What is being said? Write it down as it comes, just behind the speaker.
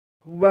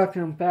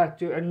Welcome back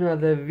to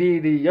another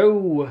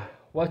video.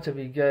 What's up,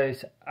 you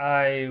guys?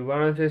 I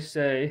wanted to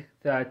say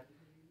that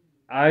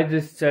I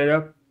just set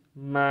up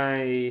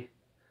my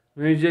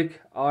music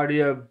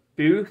audio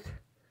booth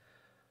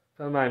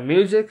for my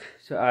music,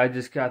 so I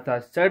just got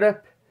that set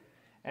up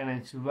and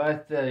it's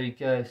right there, you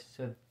guys.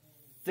 So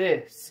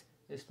this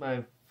is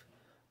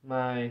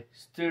my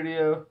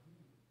studio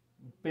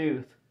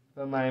booth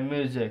for my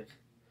music.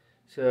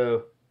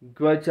 So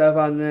great job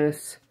on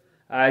this.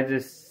 I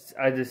just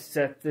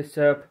set this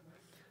up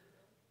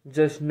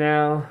just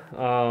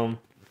now.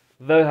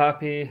 Very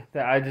happy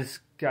that I just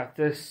got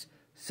this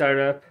set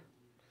up.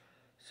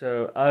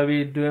 So I'll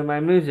be doing my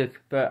music,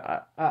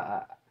 but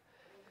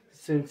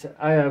since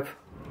I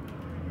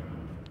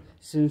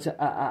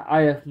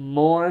have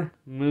more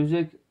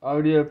music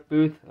audio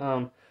booth,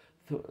 I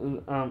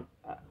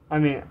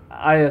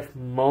have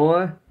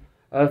more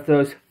of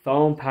those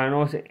foam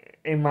panels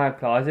in my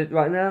closet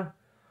right now.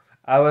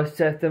 I will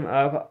set them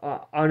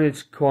up on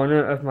each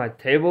corner of my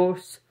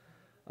tables.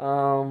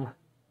 Very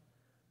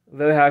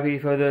happy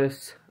for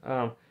this.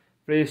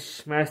 Please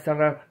smash the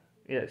like.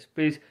 Yes,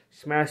 please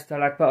smash the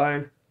like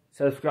button.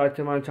 Subscribe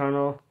to my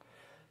channel.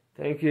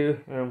 Thank you,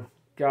 and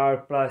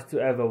God bless to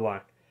everyone.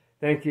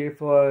 Thank you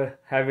for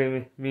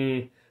having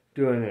me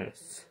doing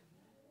this.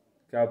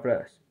 God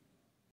bless.